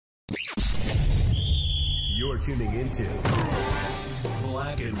You're tuning into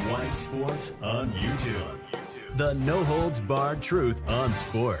Black and White Sports on YouTube. The no-holds-barred truth on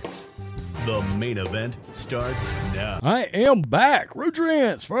sports. The main event starts now. I am back.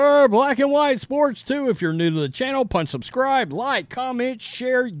 Rudrance for Black and White Sports 2. If you're new to the channel, punch subscribe, like, comment,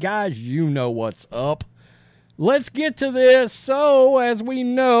 share. Guys, you know what's up. Let's get to this. So, as we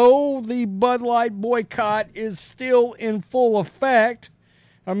know, the Bud Light boycott is still in full effect.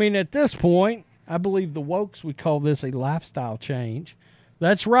 I mean, at this point, I believe the wokes would call this a lifestyle change.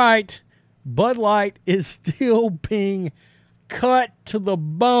 That's right. Bud Light is still being cut to the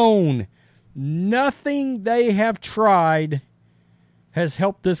bone. Nothing they have tried has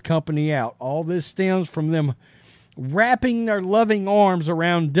helped this company out. All this stems from them wrapping their loving arms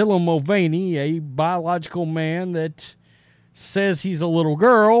around Dylan Mulvaney, a biological man that says he's a little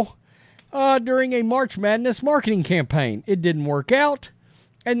girl, during a March Madness marketing campaign. It didn't work out,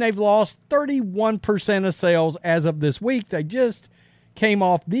 and they've lost 31% of sales as of this week. They just came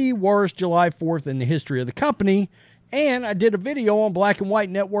off the worst July 4th in the history of the company. And I did a video on Black and White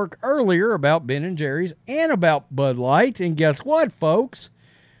Network earlier about Ben & Jerry's and about Bud Light. And guess what, folks?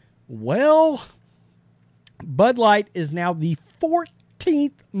 Well, Bud Light is now the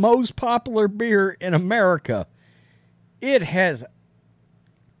 14th most popular beer in America.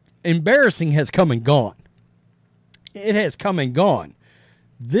 Embarrassing has come and gone. It has come and gone.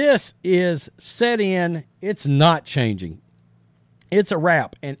 This is set in. It's not changing. It's a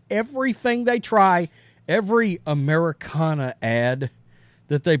wrap. And everything they try, every Americana ad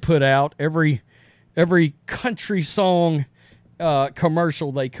that they put out, every country song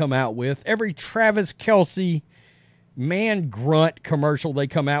commercial they come out with, every Travis Kelce man grunt commercial they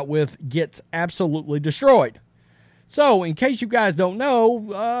come out with gets absolutely destroyed. So, in case you guys don't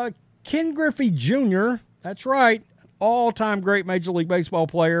know, Ken Griffey Jr., that's right, all-time great Major League Baseball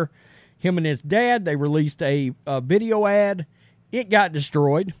player, him and his dad, they released a video ad. It got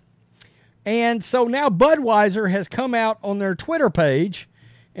destroyed. And so now Budweiser has come out on their Twitter page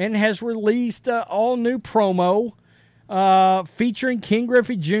and has released all new promo featuring Ken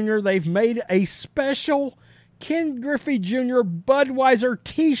Griffey Jr. They've made a special Ken Griffey Jr. Budweiser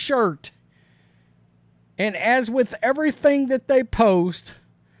t-shirt. And as with everything that they post,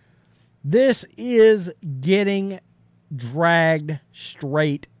 this is getting dragged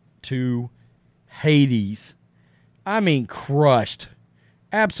straight to Hades. I mean, crushed.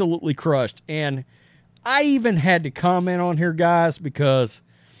 Absolutely crushed. And I even had to comment on here, guys, because,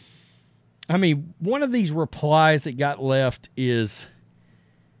 I mean, one of these replies that got left it's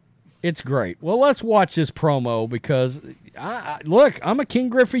great. Well, let's watch this promo because, look, I'm a Ken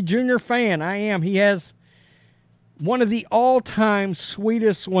Griffey Jr. fan. I am. He has one of the all-time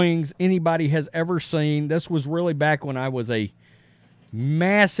sweetest swings anybody has ever seen. This was really back when I was a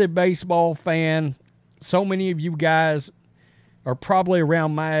massive baseball fan. So many of you guys are probably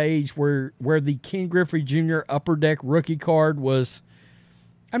around my age where the Ken Griffey Jr. Upper Deck rookie card was,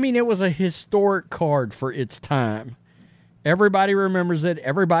 I mean, it was a historic card for its time. Everybody remembers it.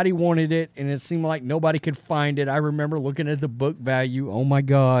 Everybody wanted it, and it seemed like nobody could find it. I remember looking at the book value. Oh, my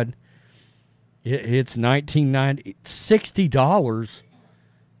God. It's $19.90. $60.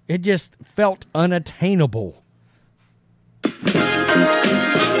 It just felt unattainable.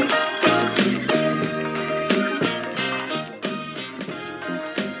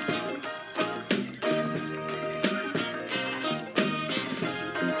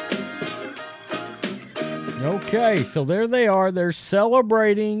 Okay, so there they are. They're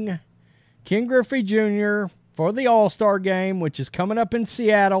celebrating Ken Griffey Jr. for the All-Star Game, which is coming up in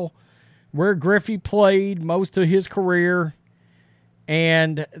Seattle, where Griffey played most of his career.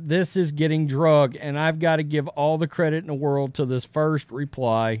 And this is getting drugged. And I've got to give all the credit in the world to this first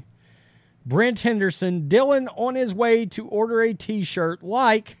reply. Brent Henderson, Dylan on his way to order a t-shirt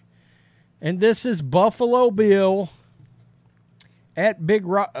like, and this is Buffalo Bill at Big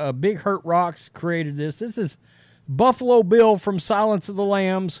Hurt Rocks created this. This is Buffalo Bill from Silence of the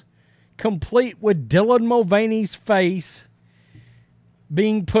Lambs, complete with Dylan Mulvaney's face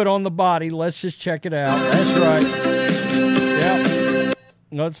being put on the body. Let's just check it out. That's right. Yep.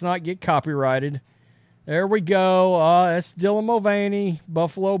 Let's not get copyrighted. There we go. That's Dylan Mulvaney,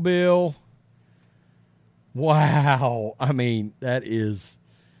 Buffalo Bill. Wow. I mean, that's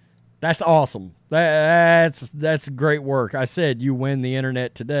awesome. That's great work. I said you win the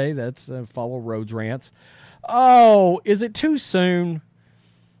internet today. That's follow Rhodes Rants. Oh, is it too soon?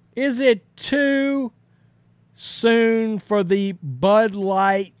 Is it too soon for the Bud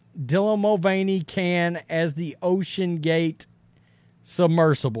Light Dylan Mulvaney can as the Ocean Gate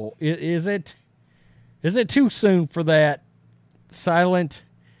submersible? Is it too soon for that? Silent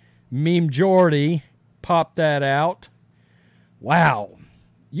Meme Jordy popped that out. Wow.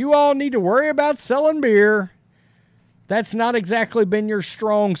 You all need to worry about selling beer. That's not exactly been your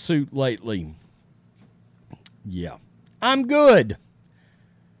strong suit lately. Yeah. I'm good.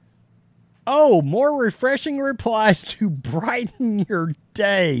 Oh, more refreshing replies to brighten your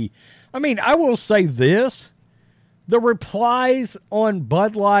day. I mean, I will say this. The replies on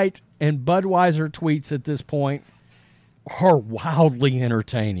Bud Light and Budweiser tweets at this point are wildly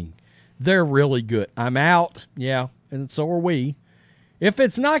entertaining. They're really good. I'm out. Yeah, and so are we. If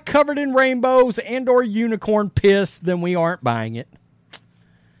it's not covered in rainbows and or unicorn piss, then we aren't buying it.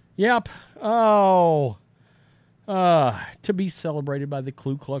 Yep. Oh. To be celebrated by the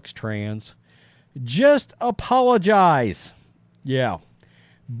Ku Klux Klans. Just apologize. Yeah.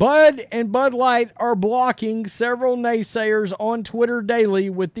 Bud and Bud Light are blocking several naysayers on Twitter daily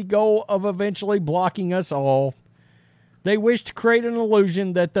with the goal of eventually blocking us all. They wish to create an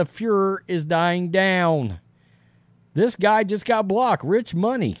illusion that the Fuhrer is dying down. This guy just got blocked. Rich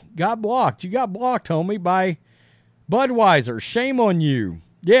Money got blocked. You got blocked, homie, by Budweiser. Shame on you.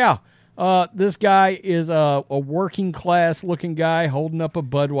 Yeah, this guy is a working class looking guy holding up a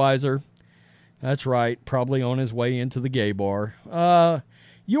Budweiser. That's right, probably on his way into the gay bar.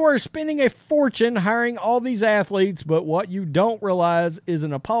 You are spending a fortune hiring all these athletes, but what you don't realize is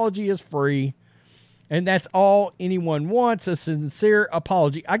an apology is free. And that's all anyone wants, a sincere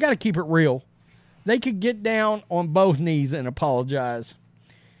apology. I got to keep it real. They could get down on both knees and apologize,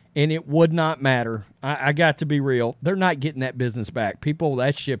 and it would not matter. I got to be real. They're not getting that business back. People,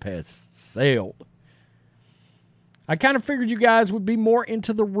 that ship has sailed. I kind of figured you guys would be more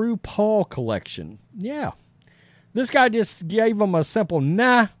into the RuPaul collection. Yeah. This guy just gave them a simple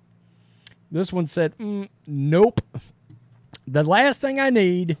nah. This one said, nope. The last thing I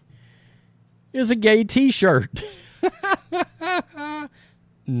need is a gay t-shirt.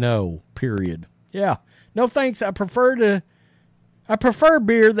 No, period. Yeah. No thanks. I prefer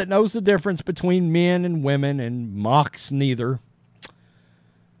beer that knows the difference between men and women and mocks neither.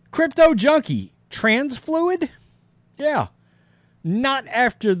 Crypto Junkie. Trans fluid? Yeah. Not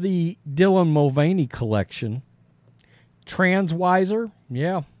after the Dylan Mulvaney collection. Transwiser?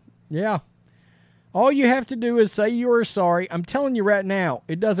 Yeah. Yeah. All you have to do is say you are sorry. I'm telling you right now,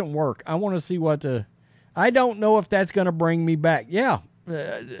 it doesn't work. I want to see I don't know if that's going to bring me back. Yeah,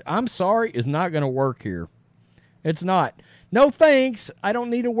 I'm sorry is not going to work here. It's not. No thanks. I don't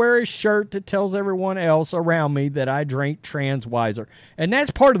need to wear a shirt that tells everyone else around me that I drink Transwiser. And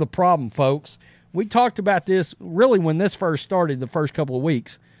that's part of the problem, folks. We talked about this really when this first started, the first couple of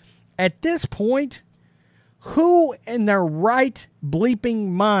weeks. At this point, who in their right bleeping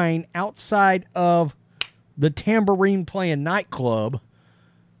mind outside of the tambourine playing nightclub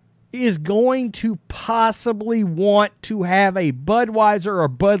is going to possibly want to have a Budweiser or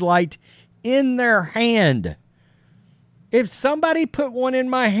Bud Light in their hand? If somebody put one in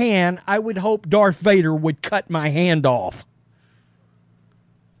my hand, I would hope Darth Vader would cut my hand off.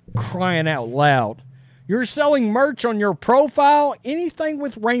 Crying out loud. You're selling merch on your profile? Anything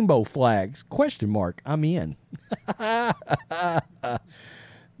with rainbow flags? ? I'm in.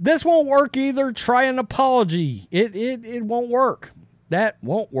 This won't work either. Try an apology. It won't work. That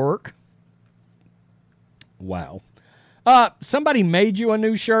won't work. Wow. Somebody made you a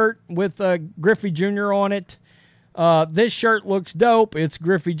new shirt with Griffey Jr. on it. This shirt looks dope. It's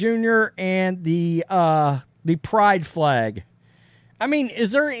Griffey Jr. and the pride flag. I mean,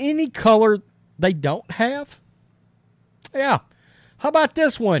 is there any color they don't have? Yeah. How about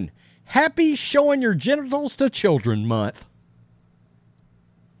this one? Happy Showing Your Genitals to Children Month.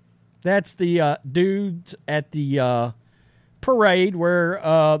 That's the dudes at the parade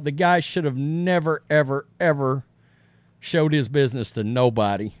where the guy should have never, ever, ever showed his business to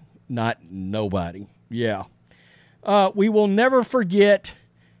nobody. Not nobody. Yeah. We will never forget.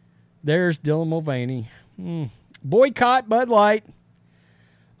 There's Dylan Mulvaney. Boycott Bud Light.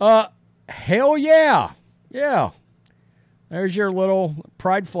 Hell yeah. Yeah. There's your little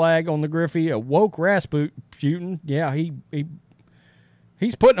pride flag on the Griffey. A woke Rasputin. Yeah,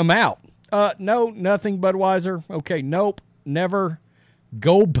 he's putting them out. No, nothing Budweiser. Okay, nope. Never.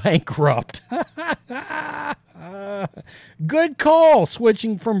 Go bankrupt. Good call,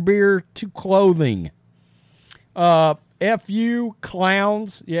 switching from beer to clothing. FU,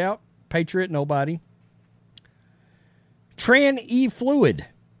 clowns. Yeah, Patriot, nobody. Tran E Fluid.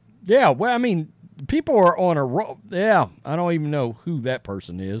 Yeah, well, I mean, people are on a roll. Yeah, I don't even know who that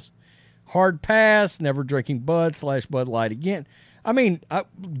person is. Hard pass, never drinking Bud / Bud Light again. I mean,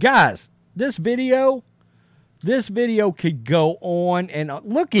 guys, this video could go on and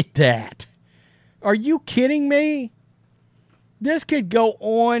look at that. Are you kidding me? This could go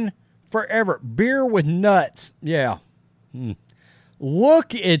on forever. Beer with nuts. Yeah.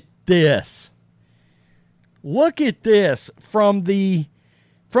 Look at this. Look at this from the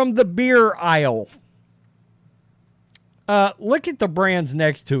beer aisle. Look at the brands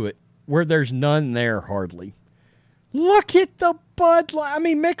next to it where there's none there hardly. Look at the Bud Light. I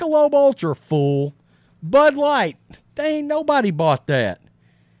mean, Michelob Ultra, fool. Bud Light. They ain't nobody bought that.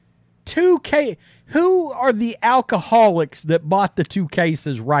 2K. Who are the alcoholics that bought the 2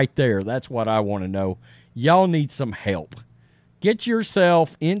 cases right there? That's what I want to know. Y'all need some help. Get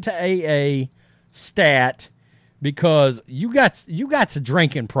yourself into AA stat because you got a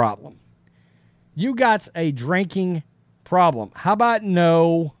drinking problem. You got a drinking problem. How about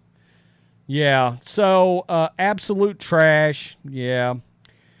no? Yeah. So absolute trash. Yeah.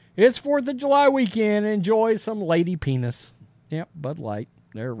 It's 4th of July weekend. Enjoy some lady penis. Yep, Bud Light.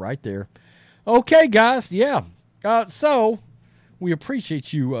 They're right there. Okay, guys. Yeah. So we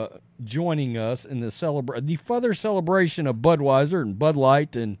appreciate you joining us in the further celebration of Budweiser and Bud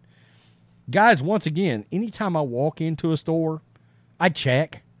Light. And guys, once again, anytime I walk into a store, I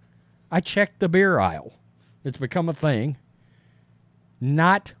check the beer aisle. It's become a thing.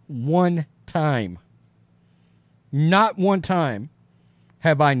 Not one time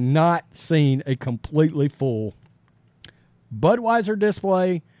have I not seen a completely full Budweiser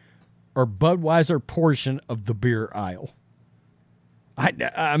display or Budweiser portion of the beer aisle.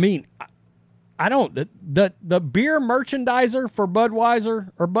 I mean, I don't, the beer merchandiser for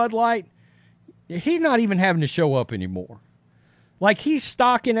Budweiser or Bud Light, he's not even having to show up anymore. Like, he's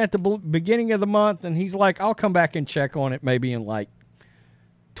stocking at the beginning of the month, and he's like, I'll come back and check on it maybe in like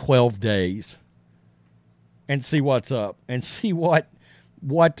 12 days and see what's up and see what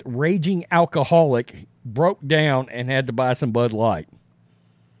raging alcoholic broke down and had to buy some Bud Light.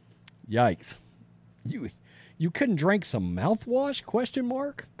 Yikes. You couldn't drink some mouthwash? ?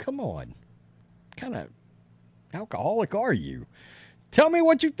 Come on. What kind of alcoholic are you? Tell me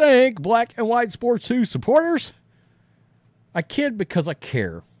what you think, Black and White Sports 2 supporters. I kid because I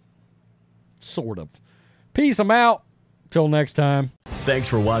care. Sort of. Peace, I'm out. Till next time. Thanks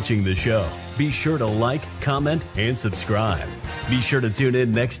for watching the show. Be sure to like, comment, and subscribe. Be sure to tune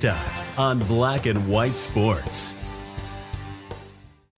in next time on Black and White Sports.